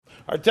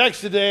Our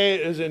text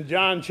today is in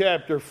John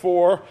chapter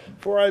 4.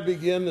 Before I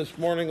begin this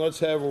morning, let's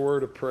have a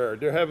word of prayer.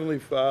 Dear Heavenly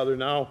Father,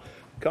 now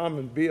come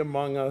and be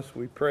among us.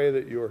 We pray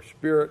that your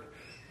Spirit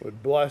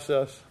would bless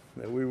us,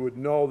 that we would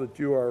know that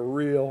you are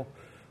real.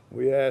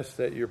 We ask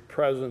that your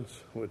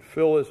presence would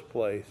fill this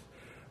place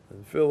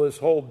and fill this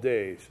whole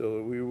day so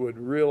that we would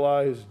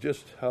realize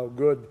just how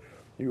good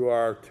you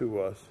are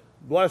to us.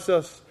 Bless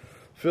us.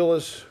 Fill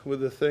us with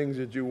the things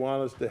that you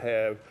want us to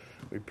have.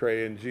 We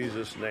pray in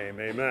Jesus' name.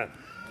 Amen.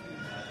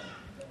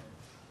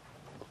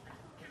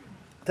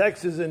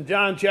 Text is in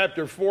John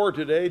chapter 4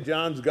 today,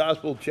 John's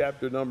Gospel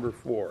chapter number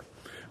 4.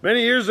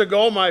 Many years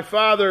ago, my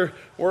father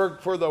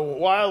worked for the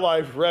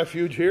wildlife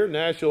refuge here,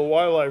 National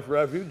Wildlife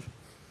Refuge.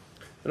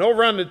 And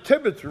over on the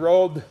Tibbetts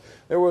Road,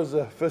 there was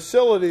a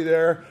facility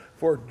there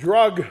for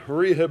drug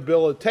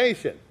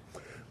rehabilitation.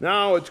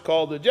 Now it's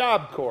called the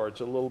Job Corps. It's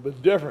a little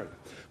bit different.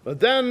 But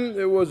then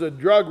it was a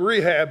drug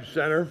rehab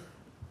center.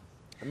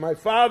 And my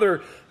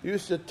father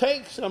used to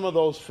take some of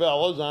those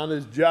fellows on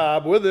his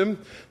job with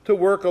him to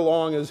work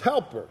along as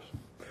helpers.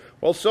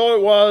 Well, so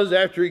it was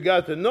after he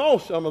got to know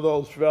some of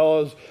those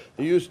fellows,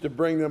 he used to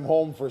bring them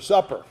home for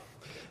supper.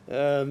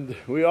 And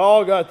we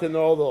all got to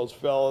know those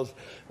fellows.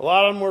 A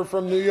lot of them were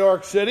from New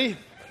York City,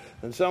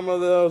 and some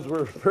of those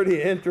were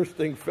pretty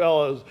interesting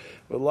fellows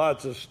with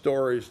lots of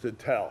stories to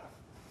tell.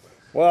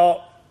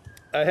 Well,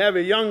 I have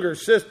a younger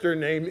sister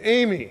named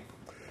Amy.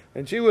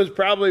 And she was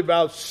probably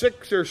about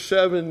 6 or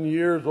 7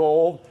 years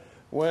old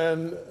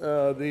when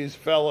these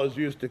fellows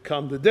used to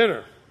come to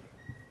dinner.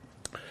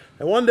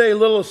 And one day,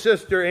 little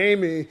sister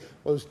Amy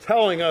was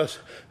telling us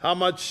how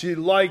much she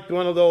liked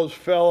one of those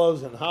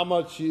fellows and how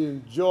much she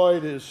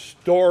enjoyed his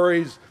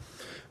stories.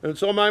 And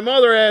so my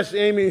mother asked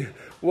Amy,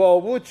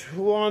 well, which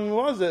one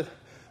was it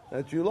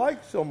that you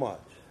liked so much?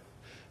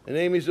 And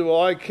Amy said,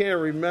 well, I can't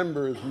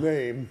remember his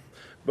name,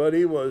 but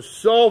he was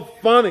so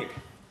funny.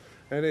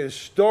 And his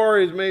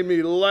stories made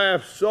me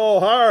laugh so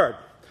hard.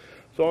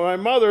 So my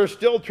mother,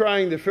 still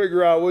trying to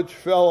figure out which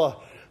fella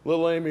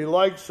little Amy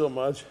liked so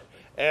much,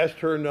 asked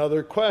her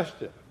another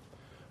question.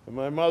 And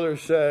my mother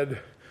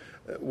said,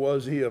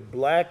 was he a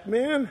black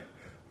man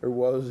or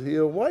was he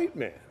a white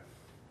man?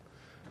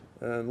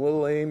 And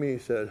little Amy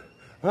said,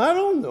 I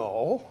don't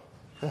know.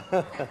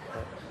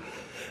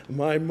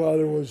 My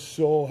mother was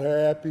so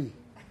happy.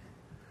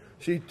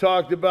 She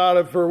talked about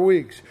it for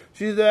weeks.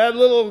 That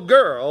little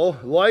girl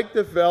liked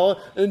the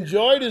fella,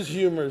 enjoyed his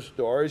humor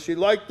stories. She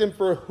liked him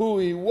for who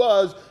he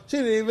was. She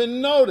didn't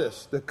even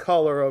notice the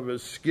color of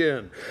his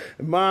skin.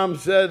 And Mom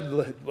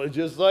said,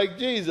 just like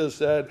Jesus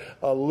said,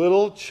 a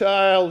little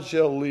child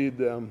shall lead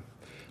them.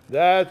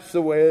 That's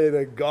the way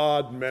that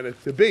God meant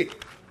it to be.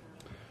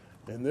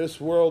 In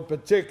this world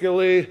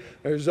particularly,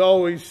 there's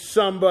always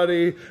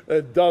somebody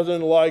that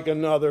doesn't like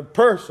another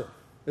person,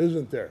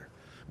 isn't there?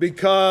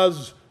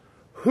 Because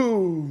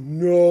who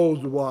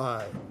knows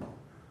why?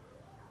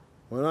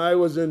 When I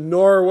was in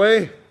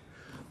Norway,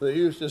 they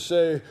used to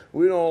say,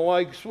 we don't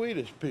like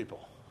Swedish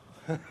people.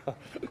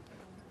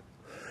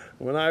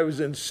 When I was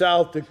in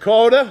South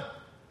Dakota,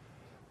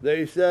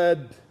 they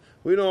said,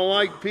 we don't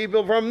like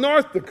people from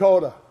North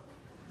Dakota.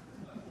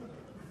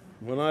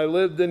 When I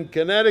lived in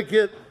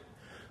Connecticut,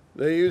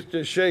 they used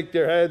to shake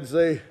their heads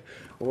and say,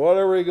 what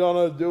are we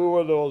going to do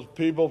with those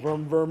people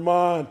from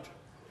Vermont?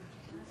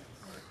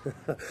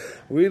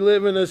 We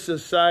live in a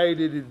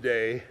society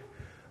today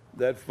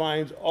that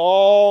finds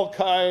all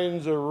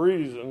kinds of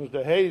reasons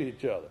to hate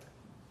each other,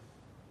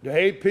 to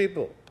hate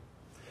people.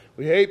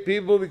 We hate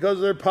people because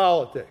of their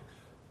politics.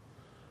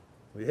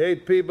 We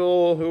hate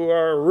people who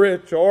are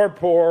rich or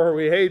poor.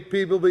 We hate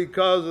people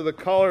because of the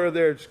color of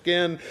their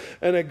skin,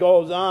 and it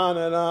goes on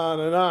and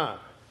on and on.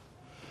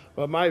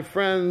 But my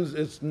friends,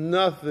 it's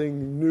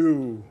nothing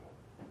new.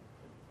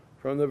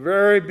 From the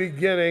very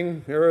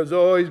beginning, there has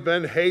always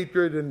been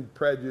hatred and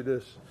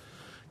prejudice.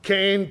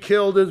 Cain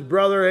killed his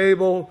brother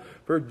Abel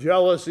for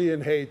jealousy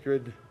and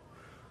hatred.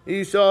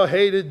 Esau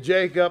hated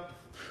Jacob.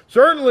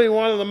 Certainly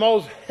one of the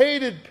most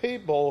hated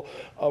people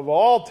of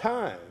all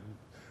time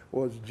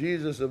was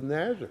Jesus of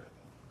Nazareth.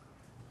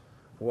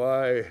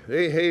 Why,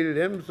 they hated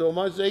him so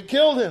much they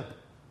killed him.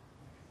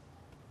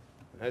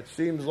 That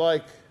seems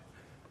like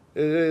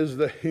it is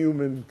the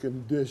human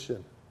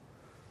condition.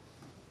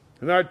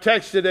 In our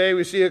text today,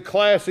 we see a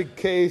classic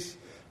case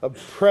of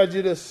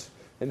prejudice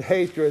and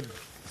hatred.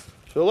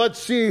 So let's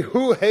see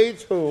who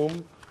hates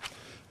whom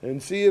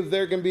and see if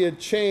there can be a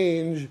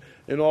change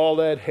in all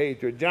that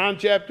hatred. John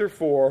chapter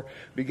 4,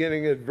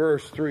 beginning at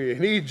verse 3.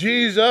 And he,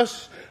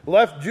 Jesus,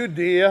 left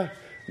Judea,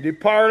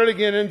 departed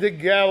again into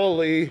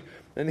Galilee,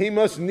 and he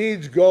must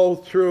needs go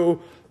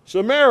through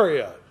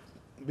Samaria.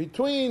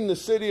 Between the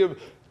city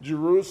of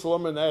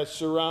Jerusalem and that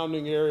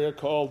surrounding area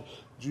called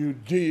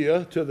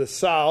Judea to the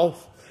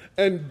south,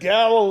 and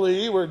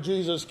Galilee, where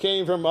Jesus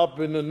came from up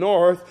in the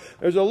north,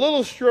 there's a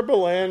little strip of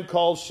land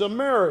called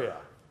Samaria.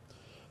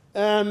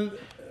 And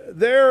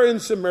there in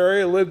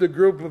Samaria lived a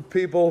group of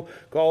people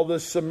called the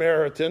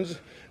Samaritans.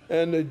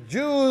 And the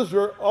Jews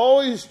were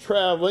always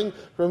traveling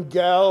from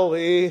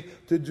Galilee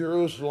to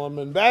Jerusalem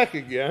and back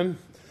again.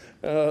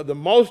 the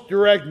most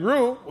direct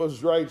route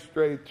was right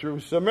straight through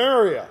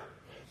Samaria.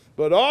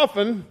 But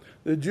often,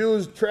 the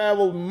Jews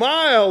traveled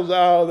miles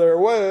out of their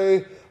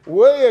way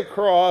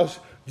across,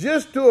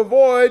 just to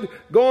avoid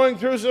going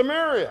through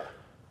Samaria.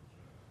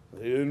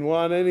 They didn't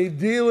want any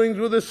dealings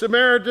with the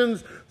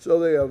Samaritans, so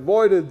they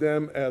avoided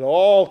them at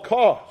all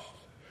costs.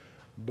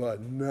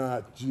 But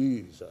not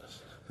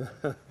Jesus.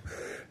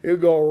 He'll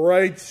go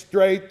right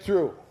straight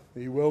through.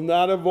 He will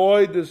not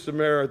avoid the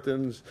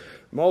Samaritans.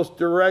 Most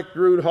direct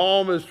route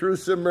home is through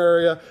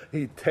Samaria.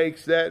 He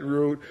takes that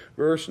route.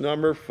 Verse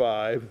number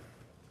 5.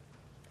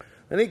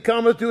 And he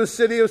cometh to a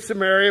city of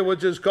Samaria,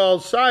 which is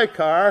called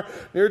Sychar,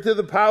 near to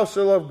the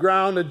parcel of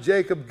ground that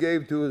Jacob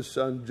gave to his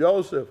son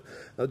Joseph.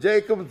 Now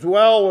Jacob's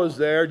well was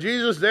there.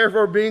 Jesus,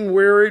 therefore, being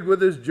wearied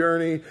with his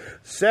journey,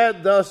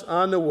 sat thus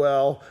on the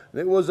well.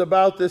 And it was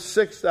about the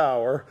 6th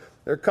hour.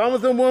 There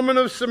cometh a woman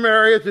of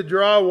Samaria to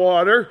draw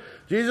water.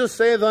 Jesus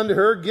saith unto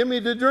her, Give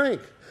me to drink.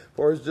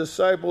 For his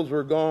disciples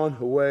were gone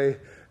away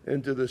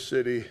into the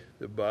city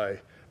to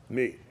buy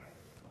meat.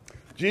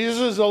 Jesus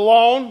is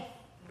alone.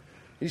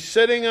 He's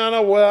sitting on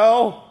a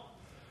well.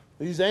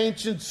 These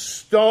ancient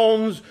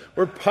stones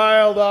were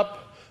piled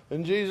up,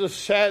 and Jesus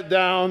sat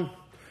down.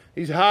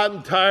 He's hot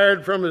and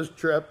tired from his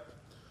trip.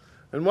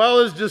 And while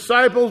his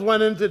disciples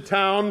went into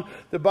town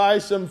to buy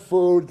some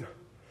food,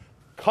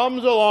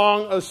 comes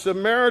along a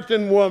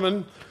Samaritan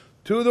woman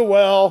to the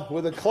well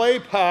with a clay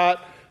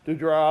pot to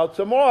draw out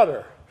some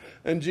water.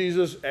 And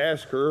Jesus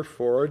asked her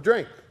for a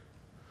drink.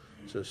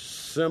 It's a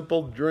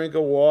simple drink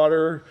of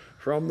water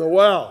from the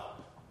well.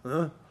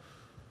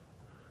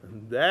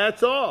 And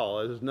that's all.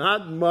 There's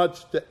not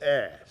much to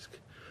ask.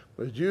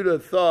 But you'd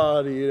have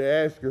thought he'd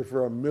ask her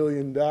for $1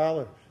 million.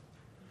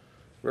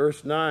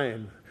 Verse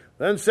 9.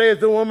 Then saith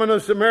the woman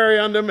of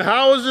Samaria unto him,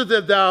 How is it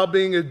that thou,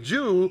 being a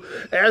Jew,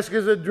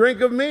 askest a drink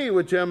of me,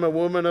 which am a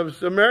woman of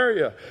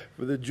Samaria?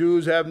 For the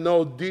Jews have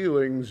no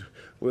dealings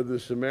with the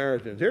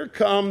Samaritans. Here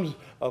comes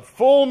a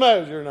full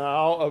measure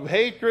now of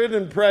hatred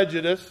and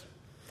prejudice.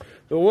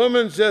 The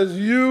woman says,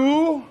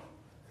 You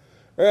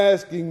are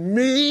asking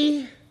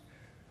me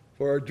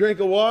for a drink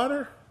of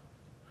water?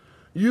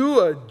 You,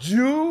 a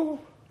Jew,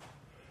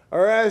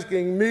 are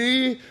asking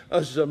me,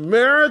 a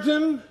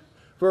Samaritan,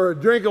 for a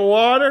drink of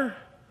water?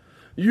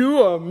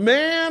 You, a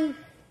man,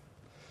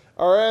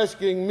 are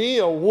asking me,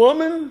 a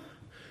woman,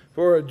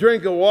 for a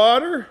drink of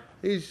water?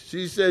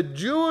 She said,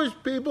 Jewish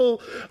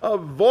people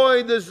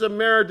avoid the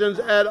Samaritans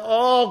at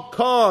all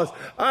costs.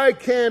 I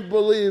can't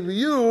believe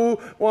you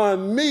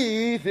want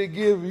me to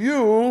give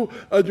you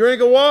a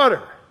drink of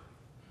water.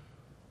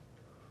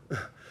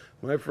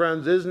 My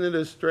friends, isn't it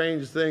a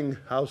strange thing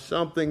how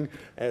something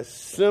as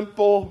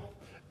simple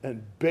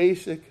and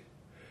basic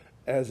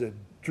as a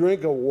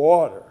drink of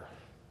water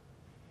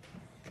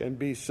can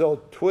be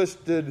so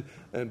twisted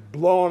and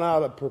blown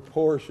out of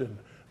proportion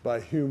by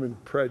human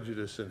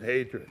prejudice and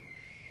hatred?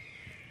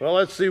 Well,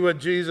 let's see what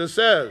Jesus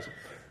says.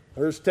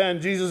 Verse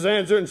 10, Jesus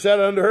answered and said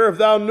unto her, If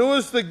thou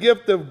knewest the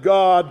gift of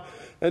God,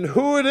 and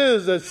who it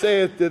is that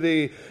saith to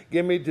thee,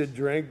 Give me to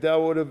drink,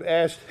 thou would have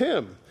asked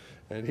him,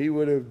 and he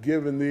would have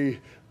given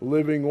thee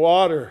living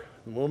water.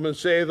 The woman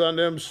saith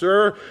unto him,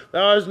 Sir,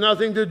 thou hast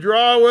nothing to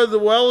draw with, the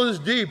well is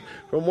deep.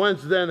 From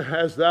whence then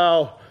hast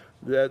thou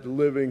that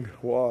living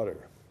water?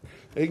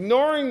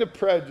 Ignoring the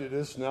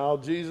prejudice now,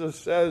 Jesus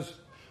says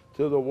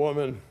to the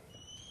woman,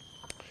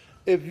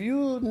 If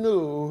you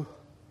knew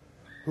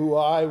who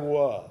I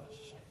was,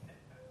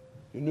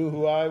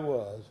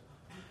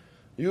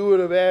 you would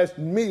have asked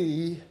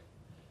me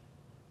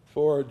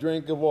for a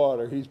drink of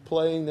water. He's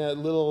playing that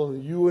little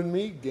you and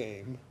me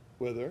game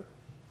with her.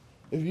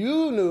 If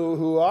you knew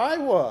who I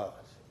was,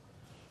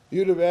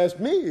 you'd have asked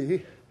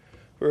me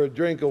for a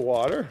drink of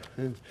water.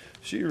 And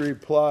she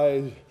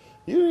replies,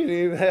 You didn't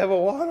even have a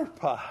water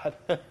pot.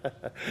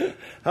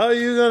 How are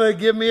you going to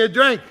give me a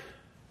drink?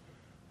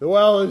 The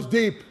well is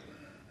deep.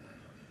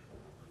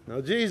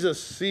 Now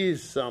Jesus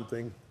sees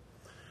something.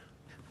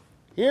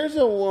 Here's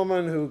a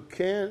woman who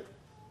can't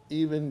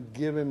even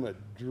give him a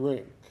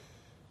drink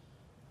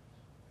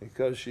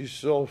because she's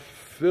so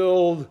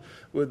filled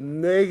with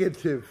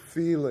negative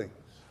feelings.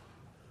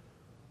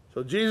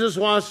 So Jesus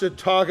wants to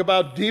talk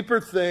about deeper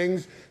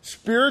things,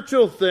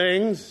 spiritual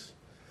things.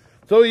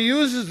 So he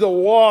uses the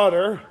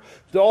water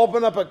to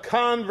open up a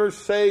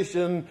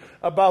conversation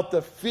about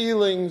the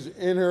feelings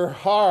in her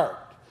heart.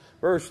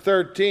 Verse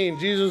 13,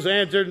 Jesus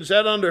answered and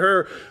said unto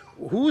her,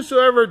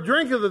 Whosoever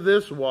drinketh of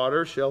this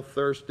water shall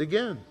thirst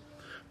again.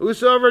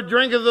 Whosoever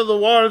drinketh of the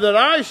water that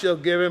I shall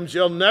give him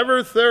shall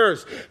never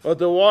thirst, but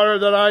the water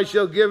that I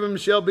shall give him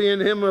shall be in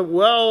him a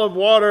well of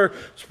water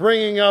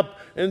springing up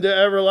into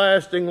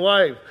everlasting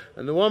life.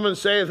 And the woman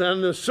saith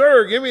unto,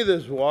 Sir, give me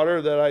this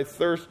water that I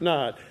thirst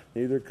not,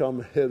 neither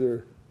come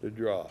hither to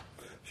draw.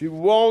 She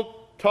won't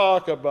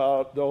talk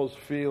about those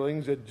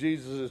feelings that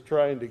Jesus is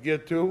trying to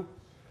get to.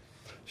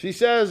 She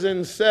says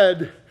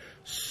instead,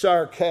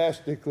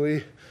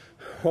 sarcastically,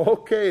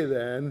 Okay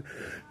then,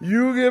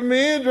 you give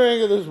me a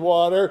drink of this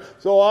water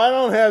so I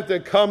don't have to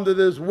come to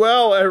this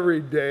well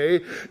every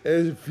day.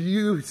 If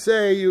you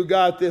say you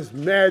got this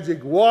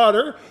magic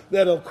water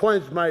that'll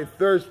quench my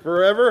thirst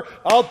forever,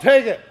 I'll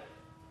take it.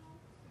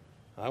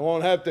 I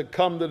won't have to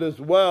come to this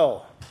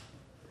well.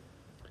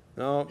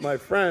 Now, my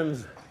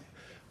friends,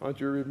 I want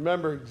you to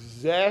remember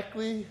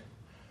exactly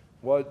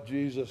what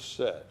Jesus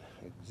said.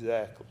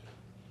 Exactly.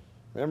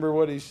 Remember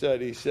what he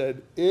said. He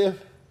said,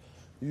 if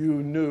you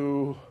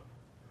knew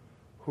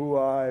who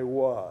I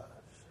was.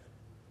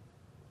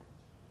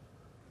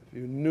 If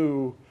you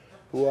knew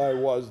who I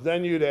was,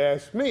 then you'd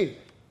ask me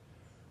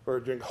for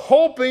a drink.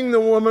 Hoping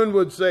the woman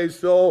would say,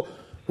 so,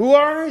 who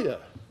are you?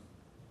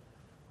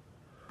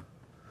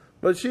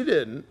 But she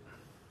didn't.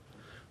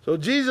 So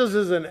Jesus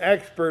is an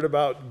expert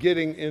about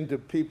getting into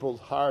people's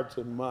hearts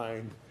and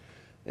minds.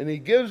 And he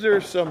gives her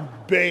some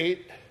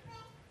bait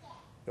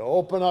to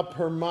open up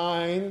her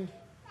mind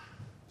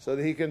so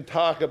that he can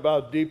talk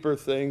about deeper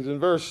things. In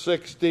verse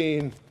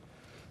 16,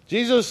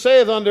 Jesus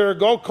saith unto her,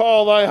 go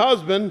call thy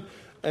husband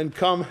and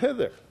come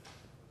hither.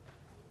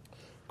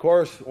 Of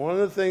course, one of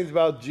the things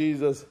about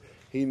Jesus,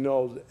 he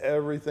knows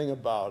everything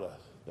about us,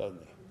 doesn't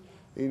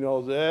he? He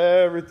knows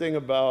everything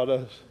about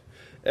us.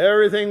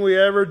 Everything we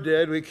ever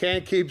did, we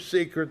can't keep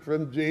secret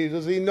from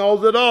Jesus. He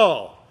knows it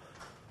all.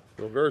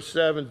 So verse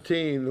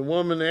 17, the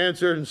woman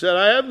answered and said,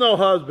 I have no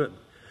husband.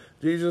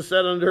 Jesus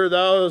said unto her,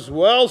 thou hast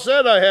well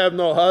said, I have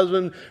no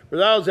husband, for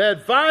thou hast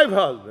had 5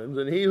 husbands,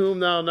 and he whom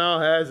thou now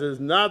hast is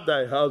not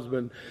thy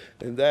husband,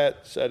 and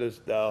that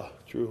saidest thou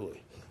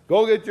truly.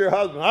 Go get your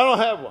husband. I don't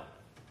have one.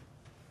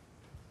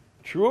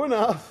 True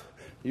enough,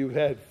 you've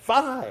had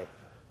 5.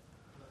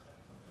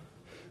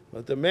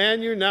 But the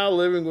man you're now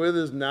living with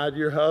is not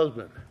your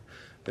husband.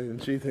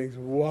 And she thinks,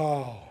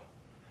 wow,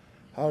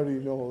 how do you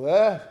know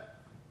that?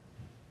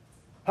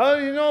 How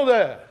do you know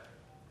that?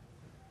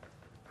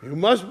 You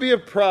must be a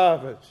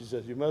prophet. She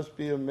says, you must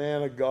be a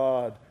man of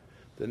God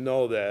to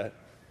know that.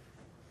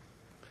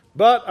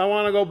 But I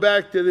want to go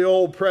back to the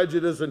old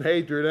prejudice and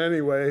hatred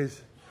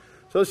anyways.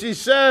 So she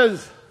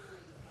says,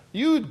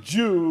 you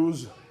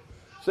Jews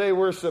say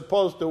we're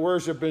supposed to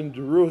worship in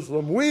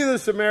Jerusalem. We, the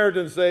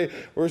Samaritans, say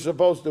we're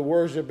supposed to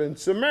worship in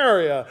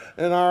Samaria,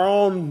 in our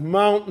own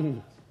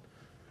mountain.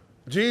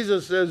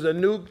 Jesus says a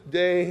new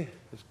day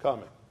is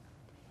coming.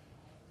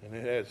 And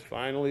it has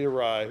finally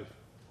arrived.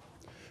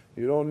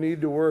 You don't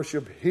need to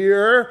worship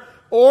here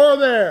or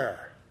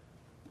there.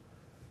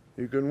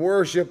 You can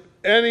worship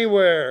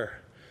anywhere.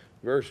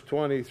 Verse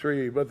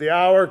 23, but the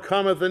hour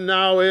cometh and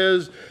now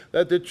is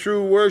that the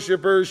true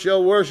worshipers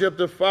shall worship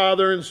the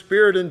Father in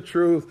spirit and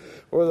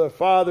truth, for the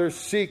Father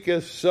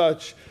seeketh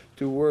such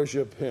to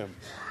worship him.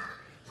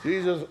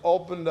 Jesus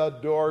opened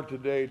that door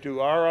today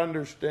to our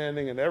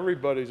understanding and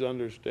everybody's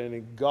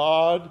understanding.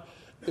 God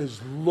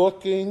is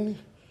looking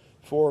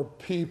for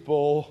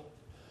people,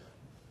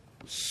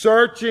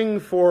 searching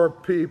for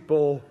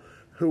people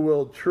who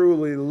will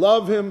truly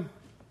love him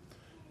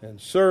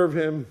and serve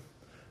him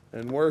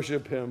and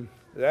worship him.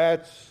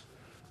 That's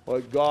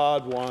what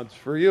God wants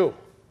for you.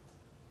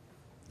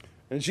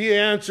 And she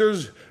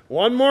answers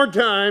one more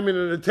time in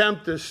an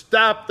attempt to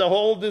stop the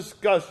whole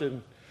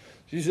discussion.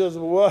 She says,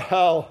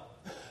 well,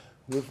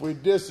 if we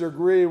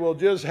disagree, we'll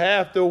just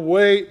have to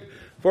wait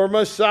for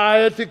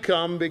Messiah to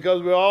come,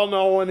 because we all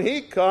know when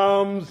he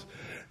comes,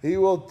 he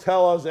will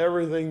tell us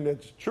everything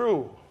that's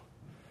true.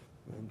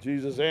 And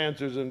Jesus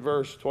answers in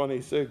verse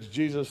 26,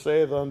 Jesus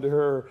saith unto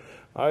her,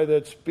 I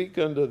that speak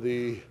unto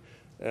thee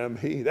am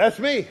he. That's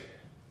me.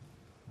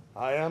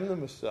 I am the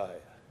Messiah.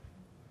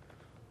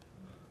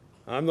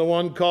 I'm the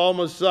one called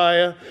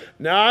Messiah.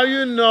 Now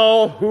you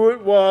know who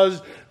it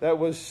was that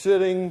was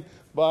sitting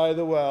by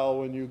the well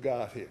when you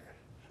got here.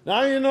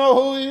 Now you know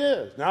who he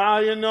is. Now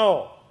you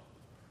know.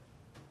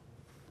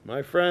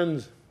 My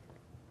friends,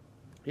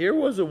 here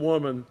was a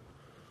woman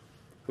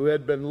who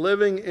had been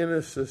living in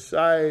a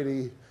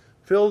society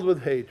filled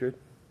with hatred.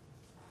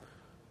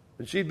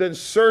 And she'd been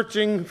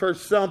searching for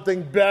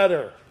something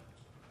better.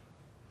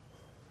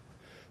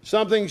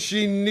 Something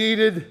she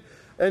needed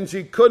and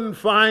she couldn't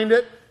find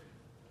it.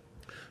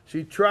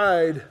 She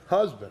tried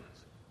husbands.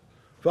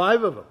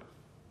 5 of them.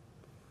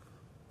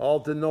 All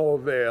to no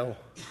avail.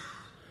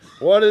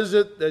 What is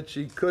it that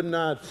she could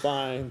not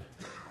find?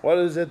 What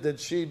is it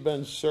that she'd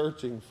been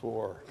searching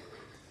for?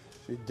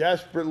 She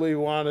desperately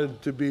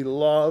wanted to be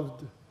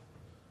loved.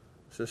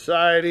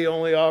 Society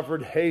only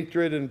offered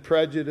hatred and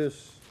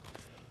prejudice.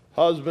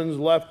 Husbands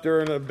left her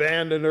and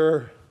abandoned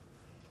her.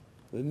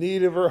 The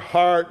need of her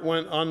heart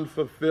went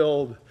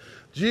unfulfilled.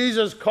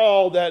 Jesus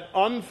called that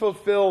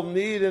unfulfilled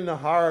need in the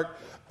heart,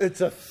 it's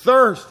a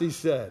thirst, he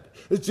said.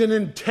 It's an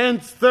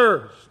intense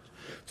thirst.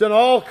 It's an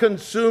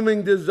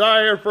all-consuming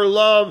desire for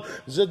love.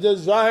 It's a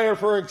desire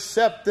for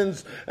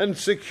acceptance and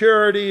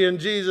security. And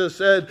Jesus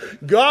said,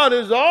 God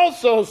is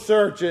also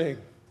searching.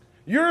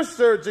 You're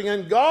searching,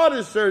 and God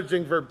is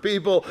searching for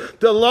people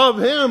to love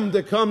him,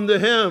 to come to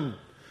him.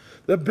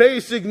 The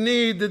basic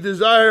need, the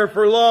desire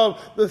for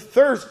love, the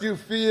thirst you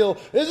feel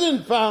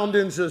isn't found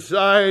in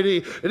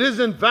society. It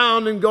isn't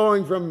found in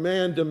going from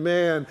man to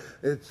man.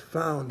 It's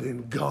found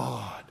in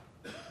God.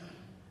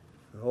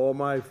 Oh,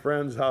 my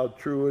friends, how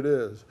true it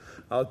is.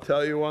 I'll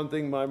tell you one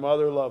thing, my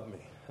mother loved me.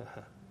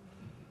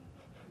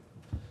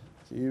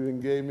 She even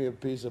gave me a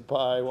piece of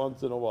pie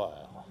once in a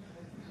while.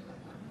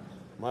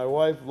 My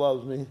wife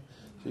loves me.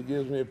 She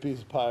gives me a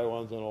piece of pie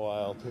once in a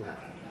while, too.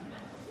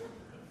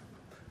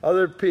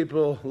 Other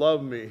people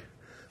love me,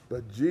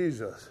 but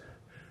Jesus,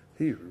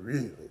 He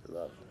really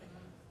loved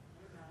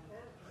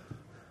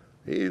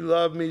me. He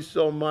loved me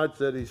so much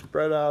that He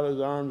spread out His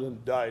arms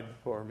and died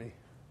for me.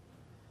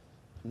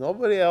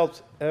 Nobody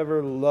else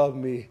ever loved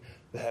me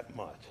that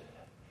much.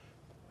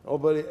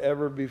 Nobody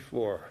ever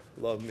before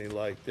loved me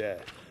like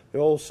that. The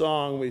old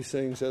song we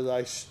sing says,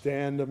 I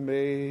stand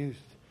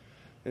amazed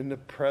in the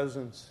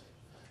presence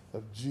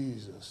of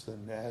Jesus the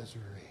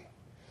Nazarene.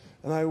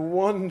 And I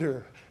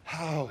wonder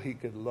how He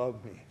could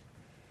love me.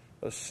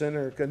 A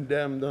sinner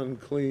condemned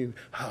unclean.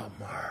 How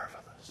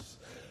marvelous.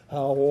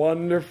 How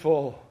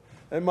wonderful.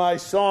 And my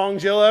song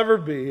shall ever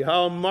be.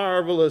 How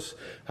marvelous.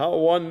 How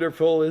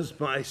wonderful is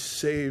my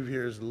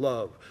Savior's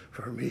love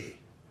for me.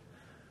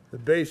 The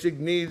basic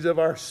needs of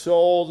our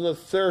souls and the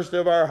thirst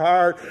of our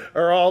heart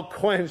are all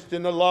quenched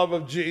in the love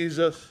of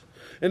Jesus.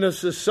 In a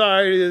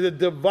society that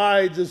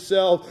divides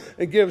itself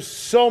and gives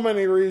so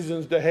many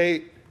reasons to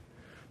hate,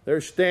 there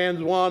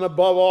stands one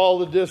above all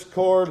the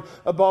discord,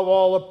 above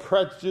all the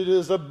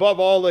prejudice, above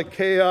all the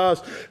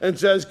chaos, and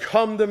says,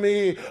 come to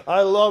me,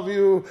 I love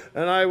you,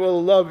 and I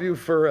will love you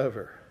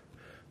forever.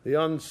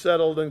 The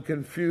unsettled and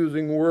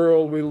confusing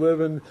world we live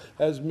in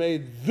has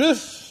made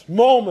this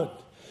moment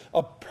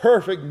a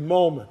perfect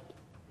moment.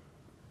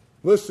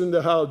 Listen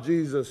to how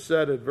Jesus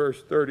said it,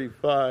 verse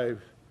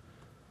 35.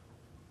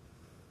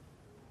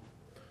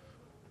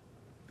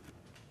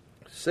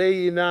 Say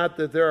ye not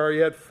that there are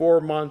yet 4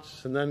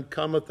 months, and then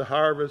cometh the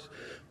harvest.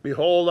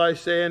 Behold, I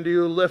say unto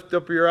you, lift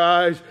up your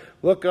eyes,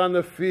 look on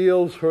the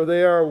fields, for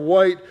they are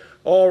white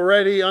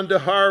already unto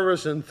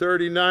harvest. And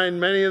 39,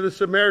 many of the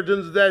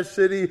Samaritans of that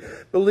city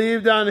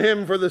believed on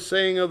him for the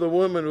saying of the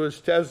woman who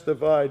has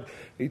testified,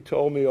 he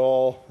told me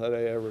all that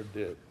I ever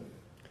did.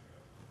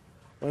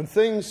 When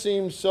things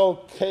seem so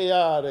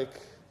chaotic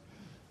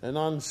and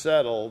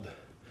unsettled,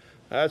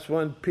 that's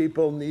when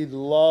people need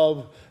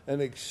love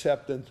and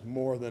acceptance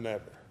more than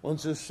ever. When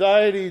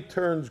society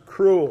turns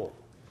cruel,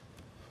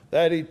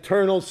 that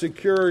eternal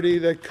security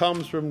that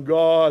comes from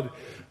God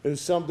is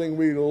something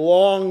we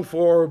long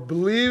for,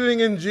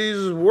 believing in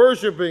Jesus,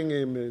 worshiping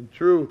Him in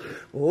truth,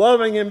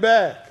 loving Him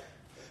back.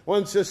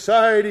 When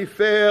society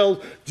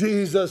fails,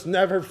 Jesus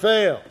never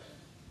fails.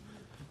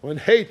 When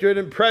hatred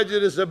and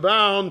prejudice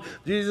abound,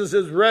 Jesus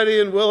is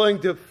ready and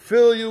willing to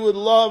fill you with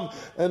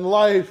love and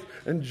life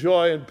and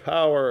joy and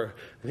power.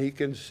 And He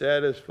can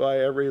satisfy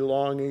every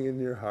longing in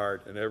your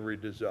heart and every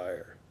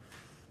desire.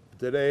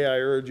 Today I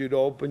urge you to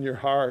open your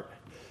heart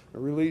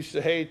and release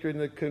the hatred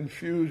and the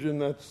confusion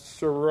that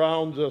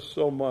surrounds us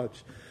so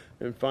much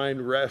and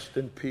find rest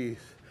and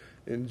peace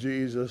in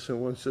Jesus.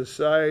 And when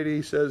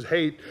society says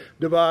hate,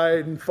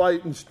 divide, and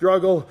fight and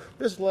struggle,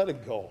 just let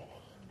it go.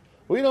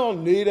 We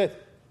don't need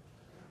it.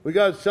 We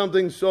got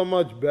something so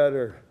much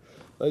better.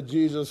 Let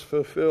Jesus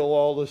fulfill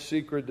all the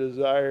secret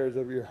desires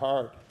of your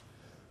heart.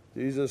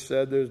 Jesus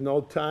said there's no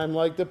time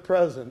like the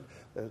present.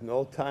 There's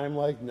no time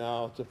like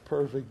now. It's a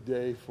perfect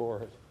day for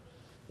it.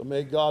 So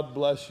may God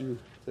bless you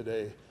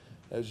today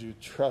as you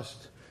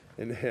trust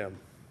in Him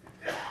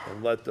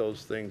and let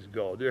those things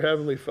go. Dear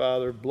Heavenly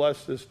Father,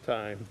 bless this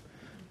time,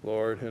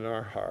 Lord, in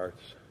our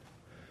hearts.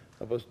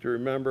 Help us to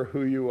remember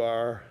who You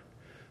are,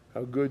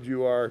 how good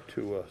You are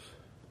to us.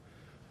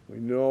 We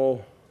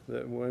know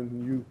that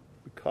when you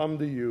come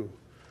to You,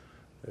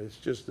 it's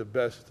just the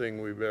best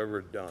thing we've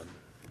ever done.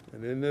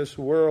 And in this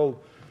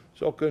world,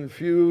 so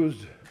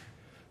confused,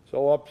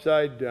 so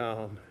upside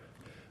down,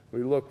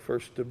 we look for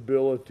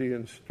stability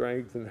and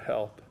strength and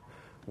help.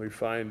 We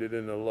find it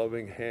in the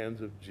loving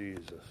hands of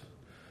Jesus.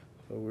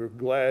 So we're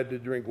glad to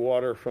drink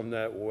water from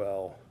that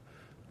well.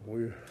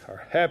 We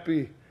are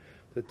happy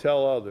to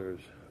tell others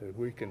that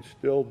we can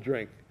still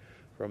drink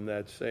from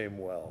that same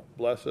well.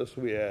 Bless us,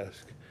 we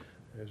ask.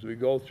 As we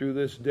go through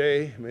this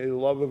day, may the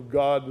love of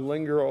God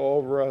linger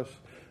over us.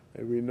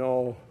 May we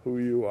know who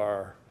You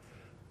are,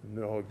 and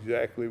know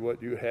exactly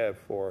what You have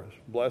for us.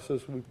 Bless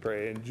us, we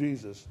pray. In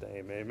Jesus'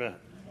 name, amen.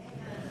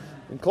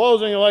 In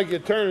closing, I'd like you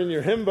to turn in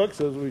your hymn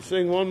books as we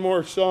sing one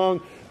more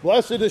song.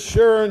 Blessed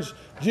assurance,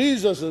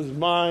 Jesus is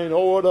mine.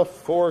 Oh, what a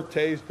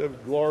foretaste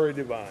of glory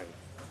divine.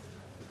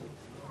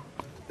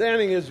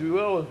 Standing as we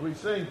will as we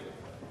sing.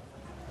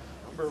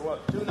 Number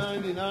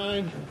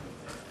 299?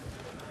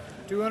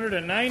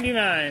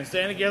 299.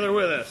 Stand together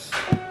with us.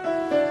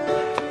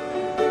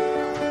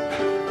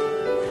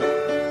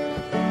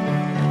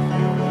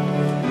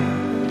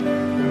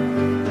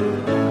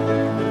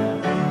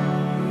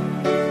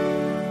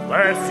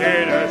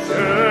 Blessed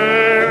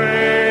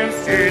assurance,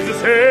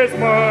 Jesus is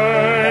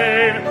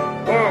mine.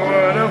 Oh,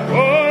 what a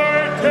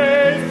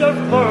foretaste of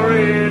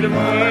glory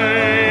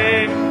divine.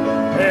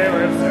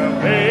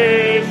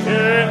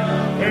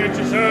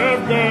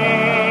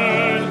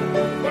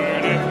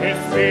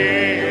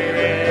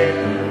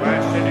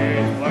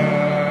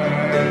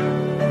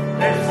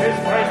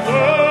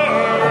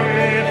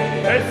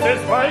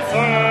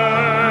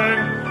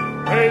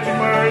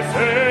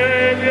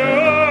 Savior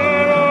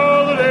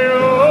all the day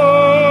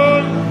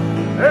long.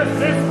 This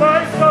is my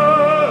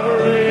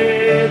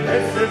story,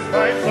 this is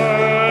my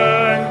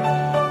song,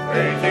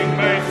 praising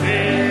my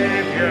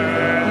Savior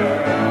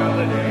all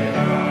the day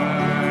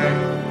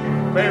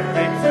long.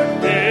 Perfect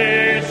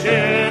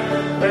submission,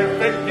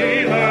 perfect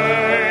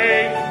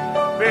delight,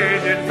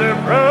 visions of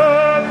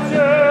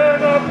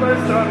rapture are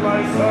burst on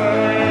my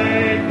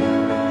sight.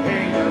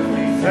 Angels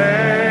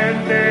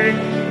descending,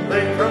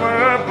 bring from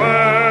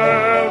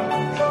above,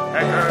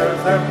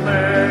 echoes of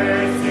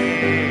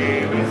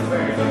mercy,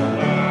 whispers of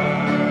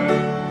love.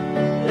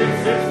 This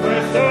is my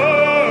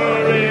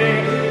story,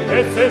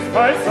 this is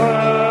my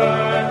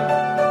song,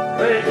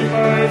 praising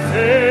my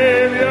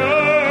Savior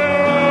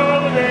all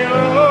the day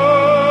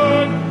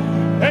long.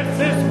 This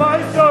is my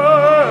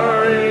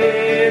story,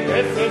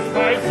 this is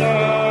my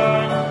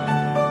song,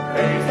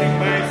 praising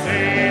my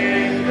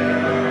Savior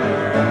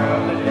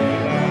all the day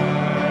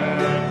long.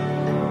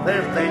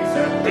 Perfect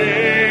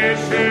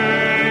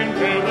submission,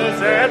 fearless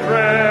at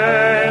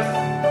rest,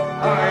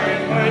 I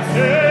am my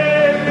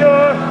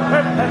Savior,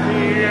 and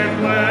happy and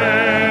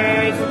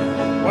blessed,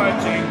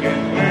 watching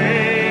and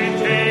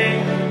waiting,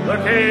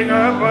 looking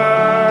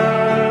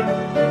above.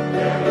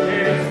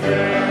 His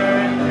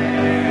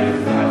goodness,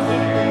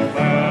 watching His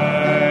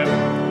love.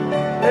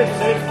 This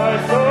is my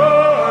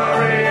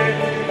story,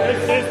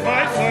 this is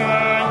my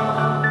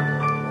song,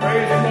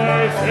 praising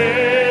my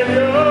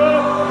Savior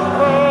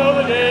all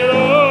the day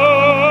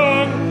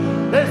long.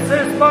 This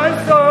is my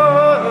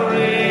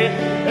story,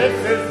 this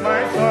is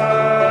my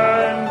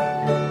song,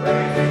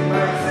 praising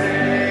my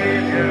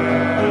Savior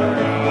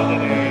all the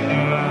day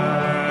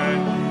long.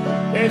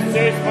 This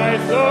is my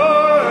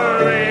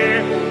story,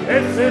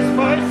 this is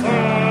my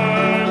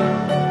song,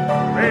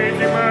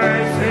 praising my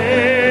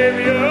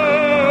Savior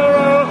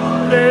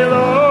all day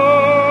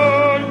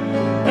long.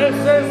 This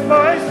is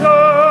my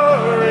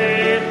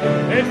story,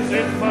 this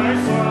is my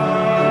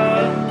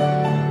song,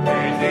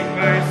 praising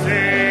my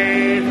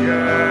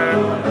Savior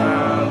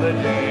all the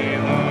day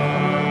long.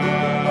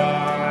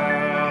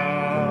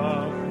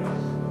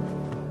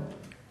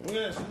 I'm going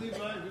to ask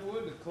Levi, if you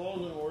would, to close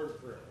in a word of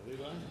prayer.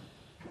 Levi?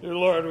 Dear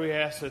Lord, we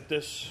ask that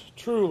this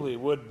truly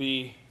would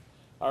be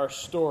our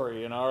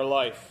story in our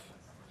life,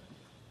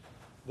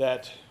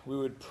 that we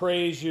would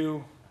praise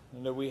you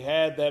and that we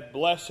had that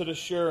blessed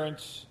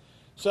assurance,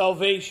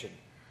 salvation,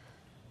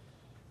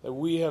 that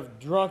we have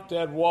drunk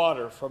that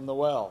water from the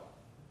well,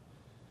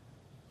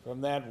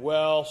 from that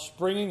well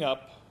springing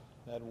up,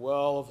 that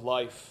well of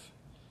life.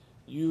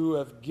 You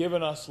have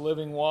given us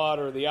living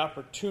water, the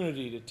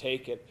opportunity to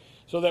take it,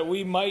 so that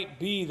we might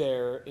be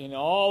there in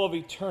all of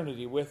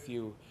eternity with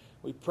you.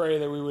 We pray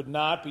that we would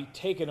not be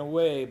taken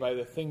away by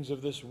the things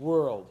of this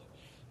world,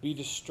 be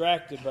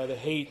distracted by the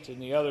hate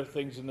and the other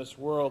things in this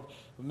world.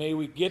 But may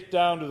we get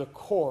down to the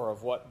core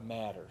of what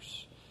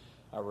matters,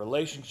 our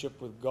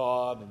relationship with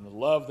God and the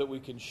love that we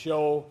can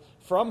show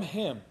from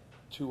Him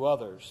to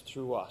others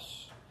through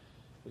us.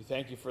 We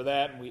thank you for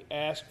that, and we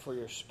ask for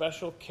your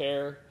special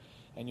care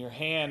and your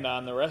hand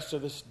on the rest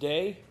of this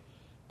day.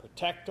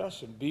 Protect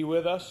us and be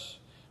with us.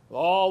 With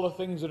all the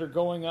things that are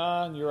going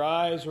on, your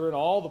eyes are in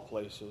all the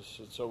places.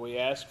 And so we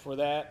ask for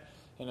that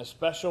in a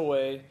special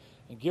way.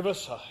 And give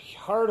us a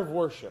heart of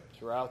worship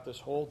throughout this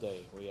whole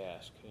day, we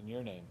ask. In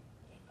your name.